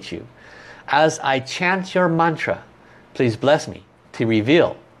 appreciate you. As I chant your mantra, please bless me to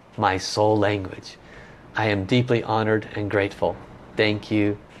reveal my soul language. I am deeply honored and grateful. Thank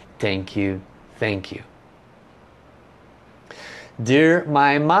you, thank you, thank you. Dear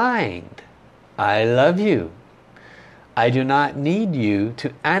my mind, I love you. I do not need you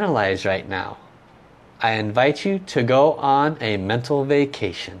to analyze right now. I invite you to go on a mental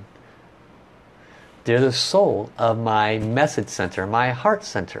vacation. Dear the soul of my message center, my heart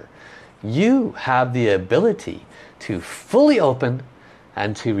center, you have the ability to fully open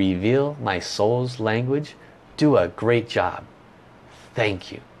and to reveal my soul's language. Do a great job.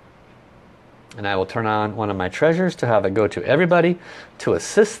 Thank you. And I will turn on one of my treasures to have it go to everybody to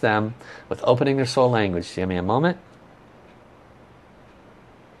assist them with opening their soul language. Give me a moment.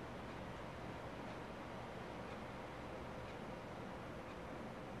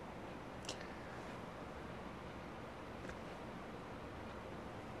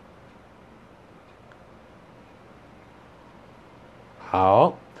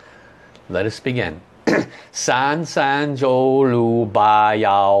 Let us begin. San San Zhou Lu Ba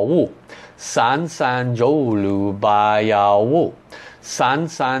Yao Wu. San San Zhou Lu Ba Yao Wu.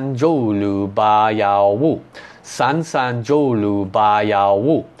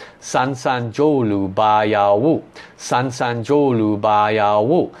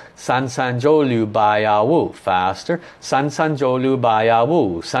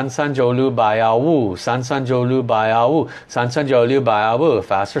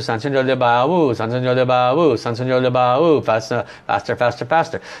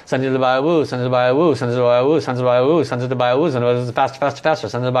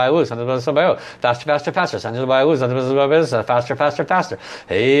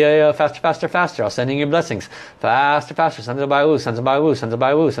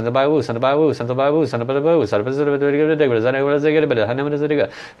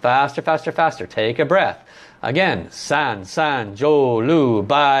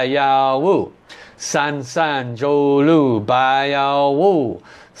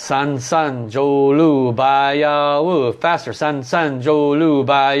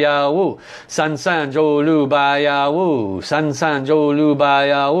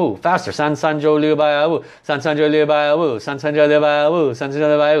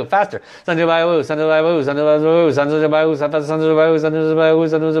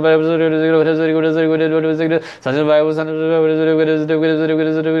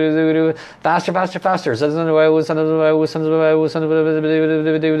 Faster, faster, faster. Faster,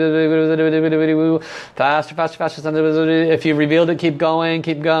 faster, faster. If you've revealed it, keep going,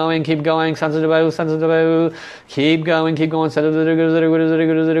 keep going, keep going. Keep going, keep going.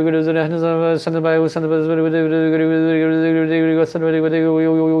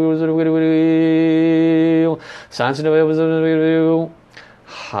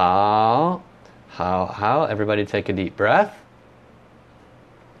 How? Everybody take a deep breath.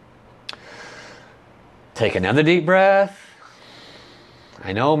 Take another deep breath.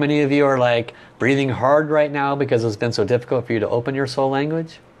 I know many of you are like breathing hard right now because it's been so difficult for you to open your soul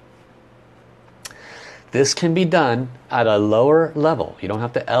language. This can be done at a lower level. You don't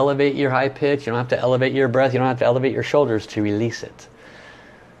have to elevate your high pitch. You don't have to elevate your breath. You don't have to elevate your shoulders to release it.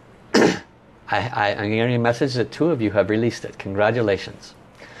 I'm getting a message that 2 of you have released it. Congratulations.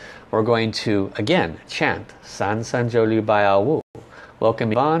 We're going to, again, chant San San Jo Lu Bai A Wu.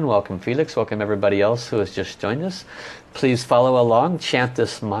 Welcome Yvonne, welcome Felix, welcome everybody else who has just joined us. Please follow along, chant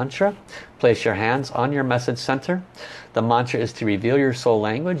this mantra. Place your hands on your message center. The mantra is to reveal your soul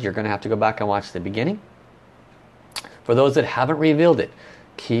language. You're going to have to go back and watch the beginning. For those that haven't revealed it,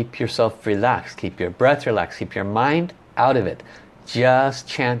 keep yourself relaxed, keep your breath relaxed, keep your mind out of it. Just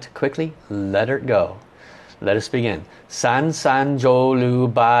chant quickly, let it go. Let us begin. San San Jo Lu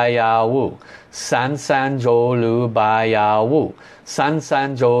Bai Ya Wu. San San Jo Lu Bai Ya Wu. San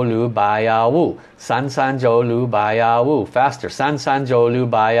San Jo Lu Bai Ya Wu. San San Jo Lu Bai Ya Wu. Faster. San San Jo Lu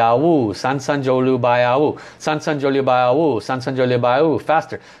Bai Ya Wu. San San Jo Lu Bai Ya Wu. San San Jo Lu Bai Ya Wu. San San Jo Lu Bai Ya Wu.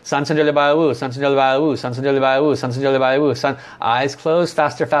 Faster. San San Jo Lu Bai Ya Wu. San San Jo Lu Bai Ya Wu. San San Jo Lu Bai Ya Wu. San San Jo Lu Bai Ya Wu. Eyes closed.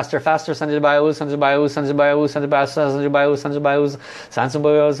 Faster, faster, faster. San San Jo Lu Bai Ya Wu. San San Jo Lu Bai Ya Wu. San San Jo Lu Bai Ya Wu. San San Jo Lu Bai Ya Wu. San San Jo Lu Bai Ya Wu. San San Jo Lu Bai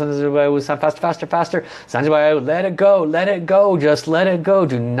Ya Wu. San San Jo Lu Bai Ya Wu. Faster, faster, faster. San San Jo Lu Bai Ya Wu. Let it go. Let it go. Just let it go.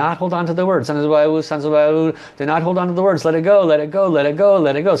 Do not hold on to the words. San San Jo Lu Bai Ya Wu. San San Jo Lu Bai Ya Wu. Do not hold on to the words. Let it go. Let it go. Let it go.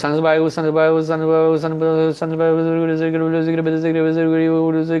 Let it go. San San Jo Lu Bai Ya Wu. San San Jo Lu Bai Ya Wu. San San Jo Lu Bai Ya Wu. San San Jo Lu Bai Ya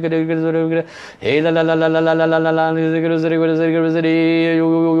Wu. San San Jo Lu Bai Ya Wu. Hey la la la la la la la la la la.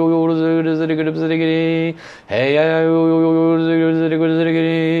 Hey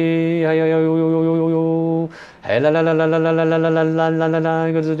hey la la la la la la la la la la la la.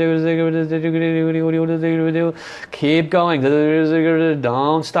 Keep going.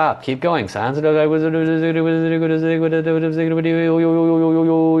 Don't stop. Keep going. How?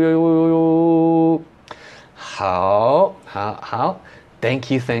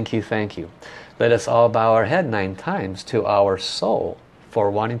 Thank you, thank you, thank you. Let us all bow our head 9 times to our soul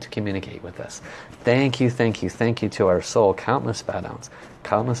for wanting to communicate with us. Thank you, thank you, thank you to our soul. Countless bow downs.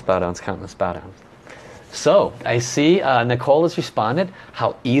 Countless bow downs, countless bow downs. So, I see Nicole has responded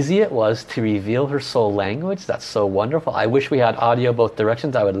how easy it was to reveal her soul language. That's so wonderful. I wish we had audio both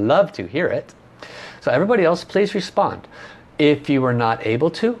directions. I would love to hear it. So everybody else, please respond. If you were not able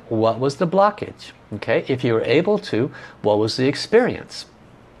to, what was the blockage? Okay, if you were able to, what was the experience?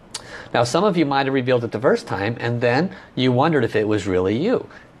 Now some of you might have revealed it the first time and then you wondered if it was really you.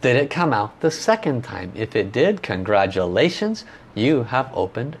 Did it come out the second time? If it did, congratulations, you have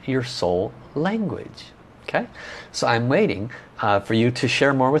opened your soul language. Okay, so I'm waiting for you to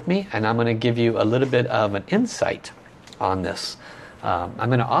share more with me, and I'm going to give you a little bit of an insight on this. I'm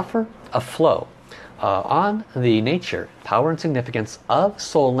going to offer a flow on the nature, power and significance of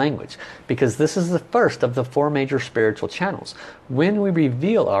soul language, because this is the first of the 4 major spiritual channels. When we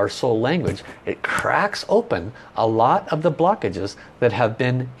reveal our soul language, it cracks open a lot of the blockages that have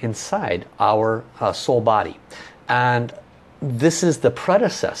been inside our soul body. And this is the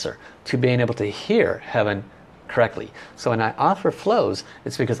predecessor to being able to hear heaven correctly. So when I offer flows,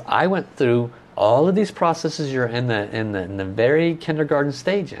 it's because I went through all of these processes you're in the very kindergarten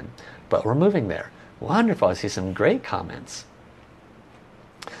stage in, but we're moving there. Wonderful. I see some great comments.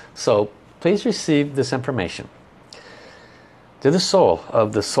 So please receive this information. To the soul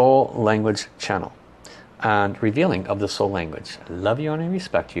of the soul language channel and revealing of the soul language. I love you and I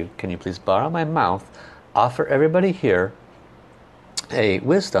respect you. Can you please borrow my mouth, offer everybody here a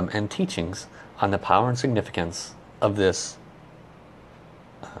wisdom and teachings on the power and significance of this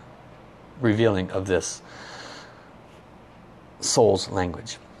revealing of this soul's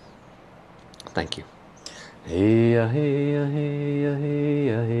language. Thank you.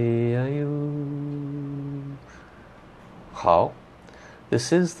 How?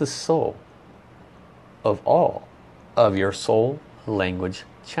 This is the soul of all of your soul language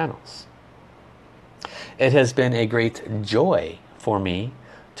channels. It has been a great joy for me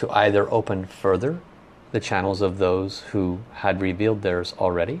to either open further the channels of those who had revealed theirs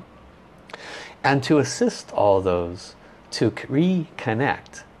already, and to assist all those to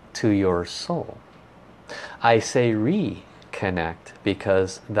reconnect to your soul. I say reconnect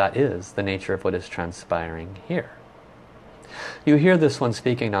because that is the nature of what is transpiring here. You hear this one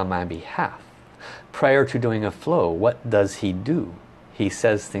speaking on my behalf. Prior to doing a flow, what does he do? He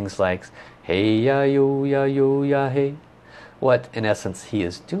says things like, hey ya yo ya hey. What in essence he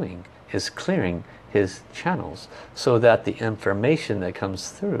is doing is clearing his channels so that the information that comes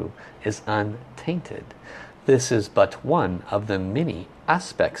through is untainted. This is but one of the many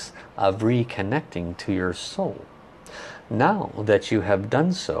aspects of reconnecting to your soul. Now that you have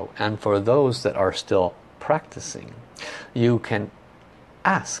done so, and for those that are still practicing, you can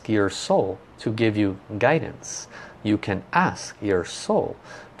ask your soul to give you guidance. You can ask your soul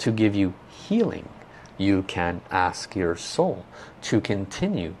to give you healing. You can ask your soul to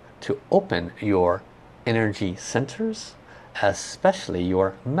continue to open your energy centers, especially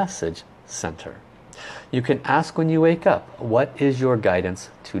your message center. You can ask when you wake up, what is your guidance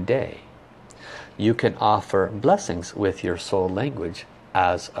today? You can offer blessings with your soul language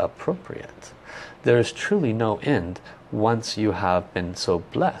as appropriate. There is truly no end once you have been so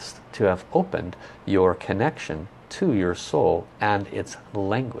blessed to have opened your connection to your soul and its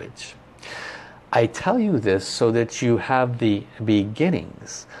language. I tell you this so that you have the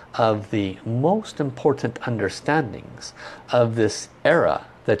beginnings of the most important understandings of this era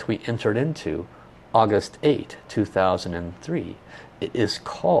that we entered into August 8, 2003. It is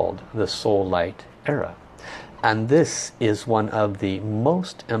called the Soul Light Era. And this is one of the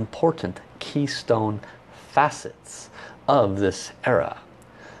most important keystone facets of this era.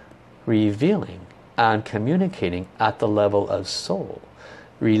 Revealing and communicating at the level of soul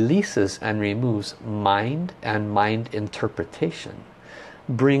releases and removes mind and mind interpretation,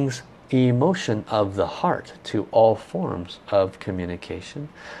 brings emotion of the heart to all forms of communication,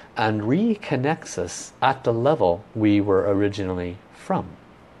 and reconnects us at the level we were originally from.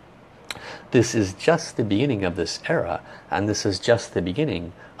 This is just the beginning of this era, and this is just the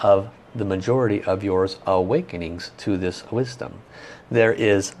beginning of the majority of yours awakenings to this wisdom. There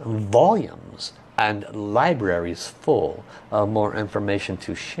is volumes and libraries full of more information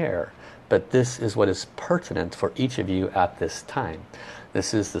to share, but this is what is pertinent for each of you at this time.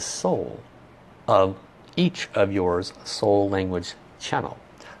 This is the soul of each of yours soul language channel.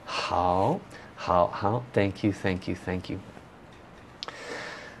 How? Thank you.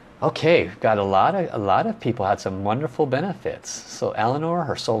 Okay, we've got a lot of people had some wonderful benefits. So Eleanor,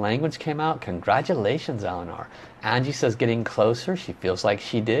 her soul language came out. Congratulations, Eleanor. Angie says getting closer. She feels like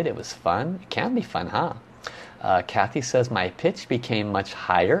she did. It was fun. It can be fun, huh? Kathy says my pitch became much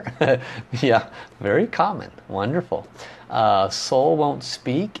higher. Yeah, very common. Wonderful. Soul won't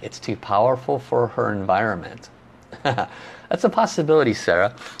speak. It's too powerful for her environment. That's a possibility,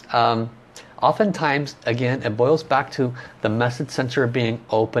 Sarah. Oftentimes, again, it boils back to the message center being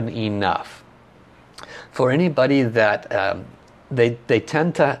open enough. For anybody that they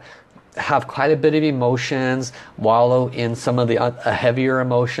tend to have quite a bit of emotions, wallow in some of the heavier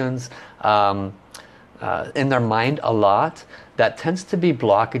emotions in their mind a lot, that tends to be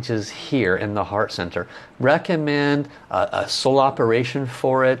blockages here in the heart center. Recommend a soul operation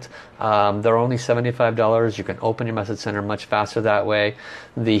for it. They're only $75. You can open your message center much faster that way.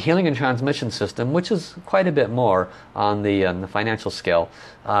 The healing and transmission system, which is quite a bit more on the financial scale,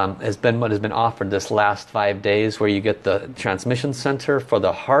 has been what has been offered this last 5 days, where you get the transmission center for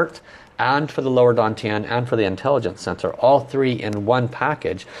the heart and for the lower dantian and for the intelligence center, all three in one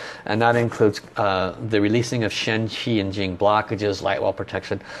package. And that includes the releasing of Shen, Qi and Jing blockages, light well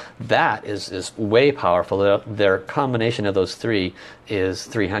protection. That is way powerful. Their combination of those three is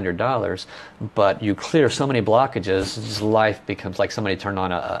 $300, but you clear so many blockages, just life becomes like somebody turned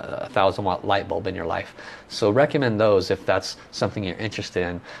on a 1,000-watt light bulb in your life. So recommend those if that's something you're interested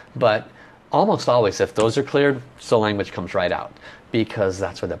in. But almost always, if those are cleared, soul language comes right out, because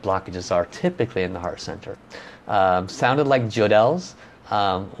that's where the blockages are, typically in the heart center. Sounded like Jodel's.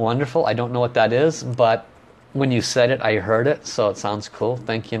 Wonderful. I don't know what that is, but when you said it, I heard it, so it sounds cool.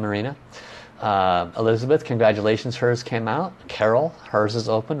 Thank you, Marina. Elizabeth, congratulations, hers came out. Carol, hers is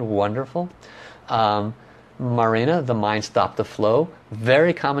open. Wonderful. Marina, the mind stopped the flow.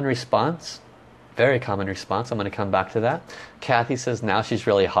 Very common response. Very common response. I'm going to come back to that. Kathy says now she's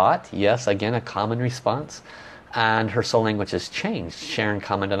really hot. Yes, again, a common response. And her soul language has changed. Sharon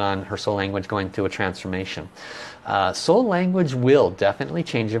commented on her soul language going through a transformation. Soul language will definitely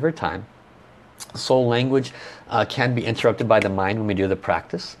change over time. Soul language can be interrupted by the mind when we do the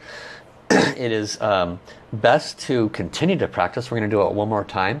practice. It is best to continue to practice. We're going to do it one more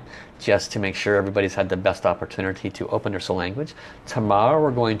time just to make sure everybody's had the best opportunity to open their soul language. Tomorrow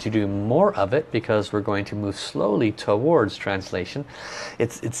we're going to do more of it because we're going to move slowly towards translation.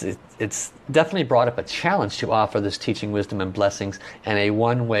 It's definitely brought up a challenge to offer this teaching, wisdom and blessings in a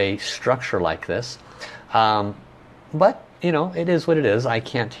one-way structure like this. But you know, it is what it is. I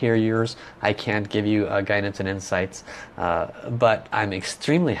can't hear yours. I can't give you guidance and insights. But I'm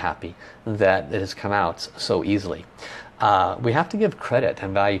extremely happy that it has come out so easily. We have to give credit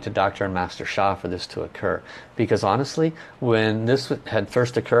and value to Dr. and Master Sha for this to occur. Because honestly, when this had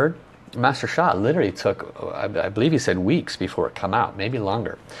first occurred, Master Sha literally took, I believe he said weeks before it come out, maybe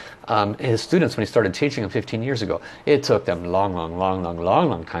longer. His students, when he started teaching them 15 years ago, it took them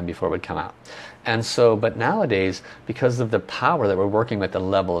long time before it would come out. And so, but nowadays, because of the power that we're working with, the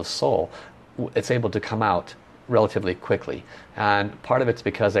level of soul, it's able to come out relatively quickly. And part of it's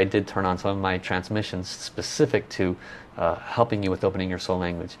because I did turn on some of my transmissions specific to helping you with opening your soul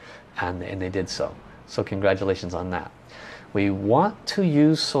language, and they did so. So congratulations on that. We want to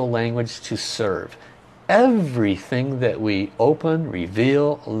use soul language to serve. Everything that we open,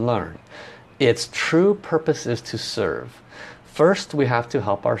 reveal, learn, its true purpose is to serve. First, we have to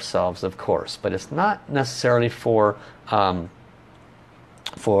help ourselves, of course, but it's not necessarily for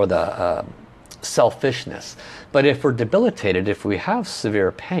the selfishness. But if we're debilitated, if we have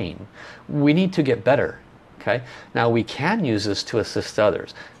severe pain, we need to get better. Okay? Now we can use this to assist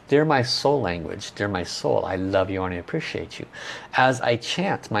others. Dear my soul language, dear my soul, I love you and I appreciate you. As I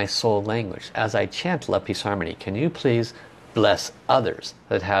chant my soul language, as I chant love, peace, harmony, can you please bless others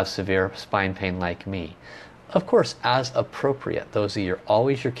that have severe spine pain like me? Of course, as appropriate. Those are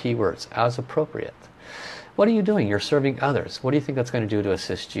always your key words, as appropriate. What are you doing? You're serving others. What do you think that's going to do to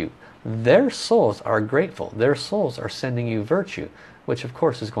assist you? Their souls are grateful. Their souls are sending you virtue, which of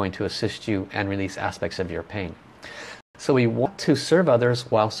course is going to assist you and release aspects of your pain. So we want to serve others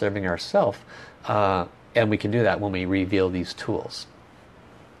while serving ourselves, and we can do that when we reveal these tools.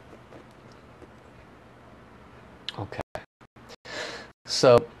 Okay.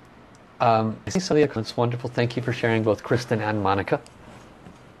 So, I see some of the comments. Wonderful. Thank you for sharing, both Kristen and Monica.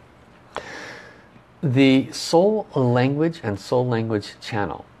 The soul language and soul language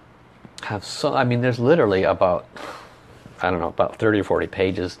channel have there's literally about, I don't know, about 30 or 40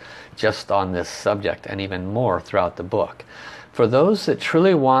 pages just on this subject, and even more throughout the book. For those that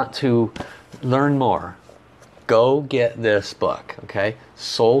truly want to learn more, go get this book, okay?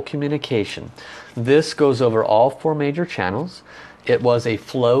 Soul Communication. This goes over all 4 major channels. It was a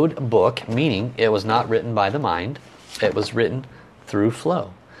flowed book, meaning it was not written by the mind. It was written through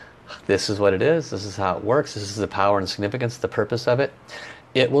flow. This is what it is. This is how it works. This is the power and significance, the purpose of it.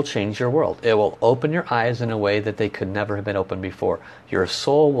 It will change your world. It will open your eyes in a way that they could never have been opened before. Your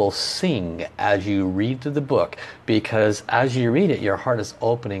soul will sing as you read through the book, because as you read it, your heart is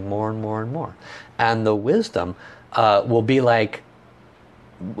opening more and more and more. And the wisdom will be like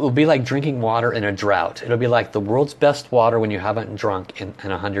drinking water in a drought. It'll be like the world's best water when you haven't drunk in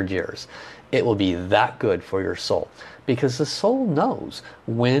 100 years. It will be that good for your soul, because the soul knows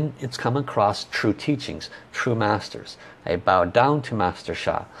when it's come across true teachings, true masters. I bow down to Master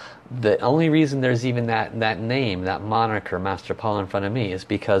Sha. The only reason there's even that name, that moniker, Master Paul, in front of me is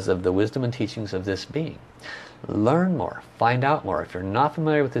because of the wisdom and teachings of this being. Learn more, find out more. If you're not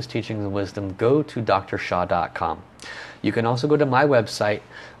familiar with this teachings and wisdom, go to drsha.com. You can also go to my website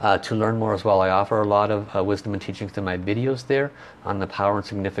to learn more as well. I offer a lot of wisdom and teachings in my videos there on the power and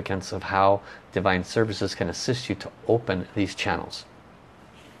significance of how divine services can assist you to open these channels.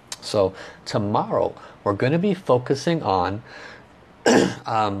 So tomorrow we're going to be focusing on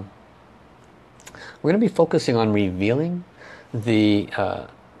revealing the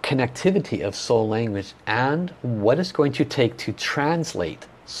connectivity of soul language and what it's going to take to translate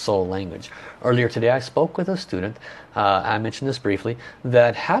soul language. Earlier today I spoke with a student, I mentioned this briefly,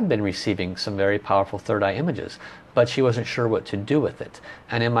 that had been receiving some very powerful third eye images, but she wasn't sure what to do with it.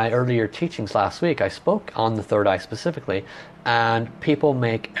 And in my earlier teachings last week I spoke on the third eye specifically, and people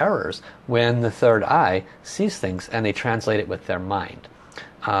make errors when the third eye sees things and they translate it with their mind.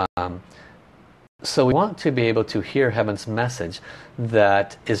 So we want to be able to hear heaven's message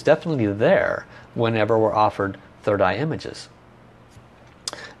that is definitely there whenever we're offered third eye images.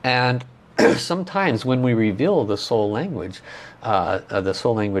 And sometimes when we reveal the soul language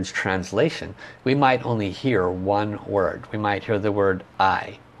translation, we might only hear one word. We might hear the word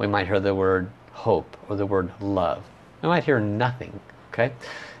I. We might hear the word hope or the word love. We might hear nothing. Okay?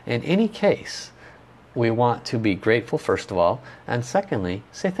 In any case, we want to be grateful first of all, and secondly,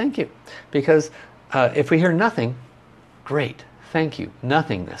 say thank you. Because if we hear nothing, great, thank you.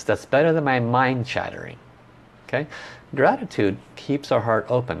 Nothingness, that's better than my mind chattering. Okay? Gratitude keeps our heart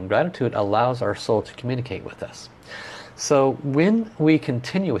open. Gratitude allows our soul to communicate with us. So when we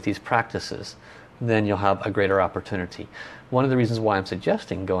continue with these practices, then you'll have a greater opportunity. One of the reasons why I'm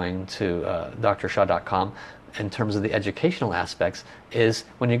suggesting going to drsha.com in terms of the educational aspects is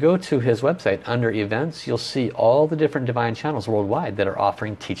when you go to his website under events, you'll see all the different divine channels worldwide that are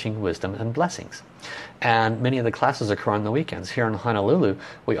offering teaching, wisdom and blessings. And many of the classes occur on the weekends. Here in Honolulu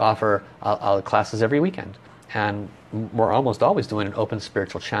we offer classes every weekend, and we're almost always doing an open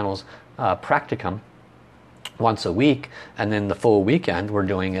spiritual channels practicum once a week, and then the full weekend we're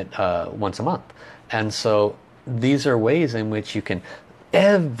doing it once a month. And so these are ways in which you can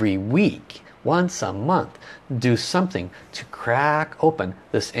every week, once a month, do something to crack open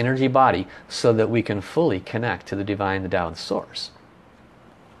this energy body so that we can fully connect to the divine, the Tao, and source.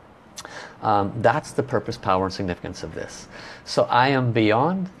 That's the purpose, power and significance of this. So I am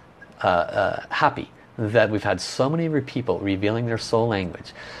beyond happy that we've had so many people revealing their soul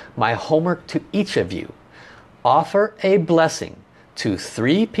language. My homework to each of you: offer a blessing to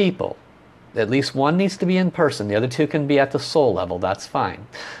 3 people. At least one needs to be in person. The other 2 can be at the soul level. That's fine.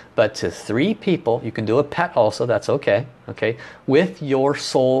 But to 3 people, you can do a pet also. That's okay. Okay, with your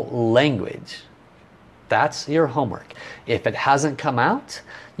soul language. That's your homework. If it hasn't come out,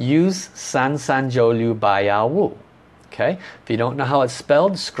 use San San Jolyu Baya Wu. Okay. If you don't know how it's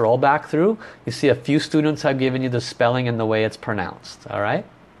spelled, scroll back through. You see a few students have given you the spelling and the way it's pronounced. All right.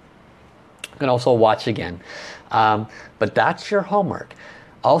 You can also watch again. But that's your homework.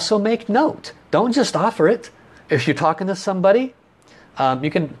 Also make note. Don't just offer it. If you're talking to somebody, you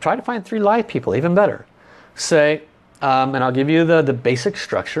can try to find 3 live people, even better. Say, and I'll give you the basic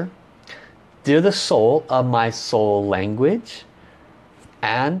structure. Dear the soul of my soul language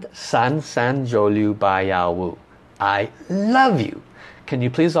and San San Jolyu Baya Wu, I love you. Can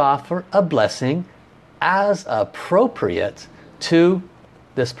you please offer a blessing as appropriate to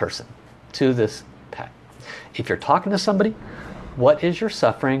this person, to this pet? If you're talking to somebody, what is your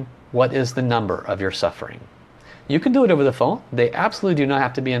suffering? What is the number of your suffering? You can do it over the phone. They absolutely do not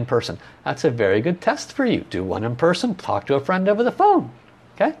have to be in person. That's a very good test for you. Do one in person, talk to a friend over the phone.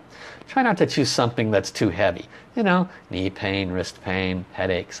 Okay? Try not to choose something that's too heavy. You know, knee pain, wrist pain,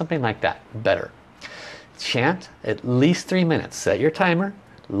 headache, something like that. Better. Chant at least 3 minutes. Set your timer.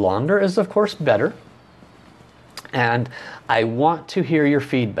 Longer is of course better. And I want to hear your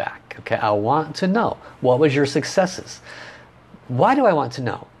feedback. Okay, I want to know, what was your successes? Why do I want to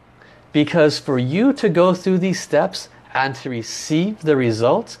know? Because for you to go through these steps and to receive the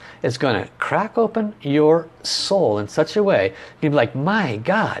results, it's going to crack open your soul in such a way you'll be like, my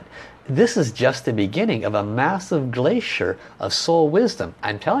God, this is just the beginning of a massive glacier of soul wisdom.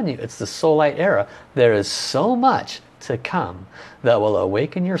 I'm telling you, it's the soul light era. There is so much to come that will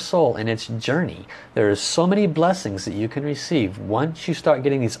awaken your soul in its journey. There are so many blessings that you can receive once you start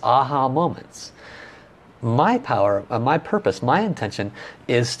getting these aha moments. My power, my purpose, my intention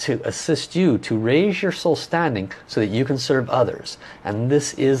is to assist you to raise your soul standing so that you can serve others. And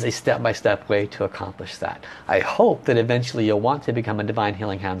this is a step-by-step way to accomplish that. I hope that eventually you'll want to become a Divine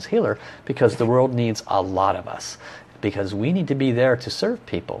Healing Hands healer, because the world needs a lot of us. because we need to be there to serve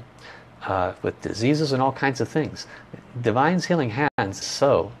people with diseases and all kinds of things. Divine's healing hands,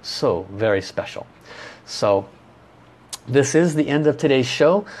 so very special. So this is the end of today's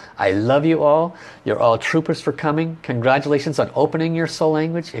show. I love you all. You're all troopers for coming. Congratulations on opening your soul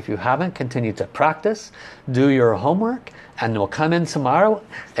language. If you haven't, continue to practice. Do your homework, and we'll come in tomorrow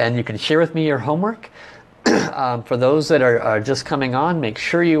and you can share with me your homework. For those that are just coming on, make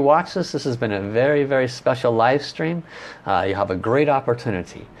sure you watch this. This has been a very special live stream. You have a great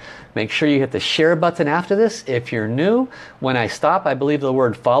opportunity. Make sure you hit the share button after this. If you're new, when I stop, I believe the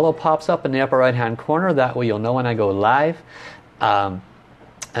word follow pops up in the upper right hand corner. That way you'll know when I go live.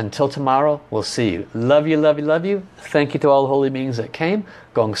 Until tomorrow, we'll see you. Love you, love you, love you. Thank you to all the holy beings that came.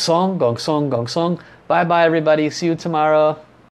 Gong Song, Gong Song, Gong Song. Bye bye everybody. See you tomorrow.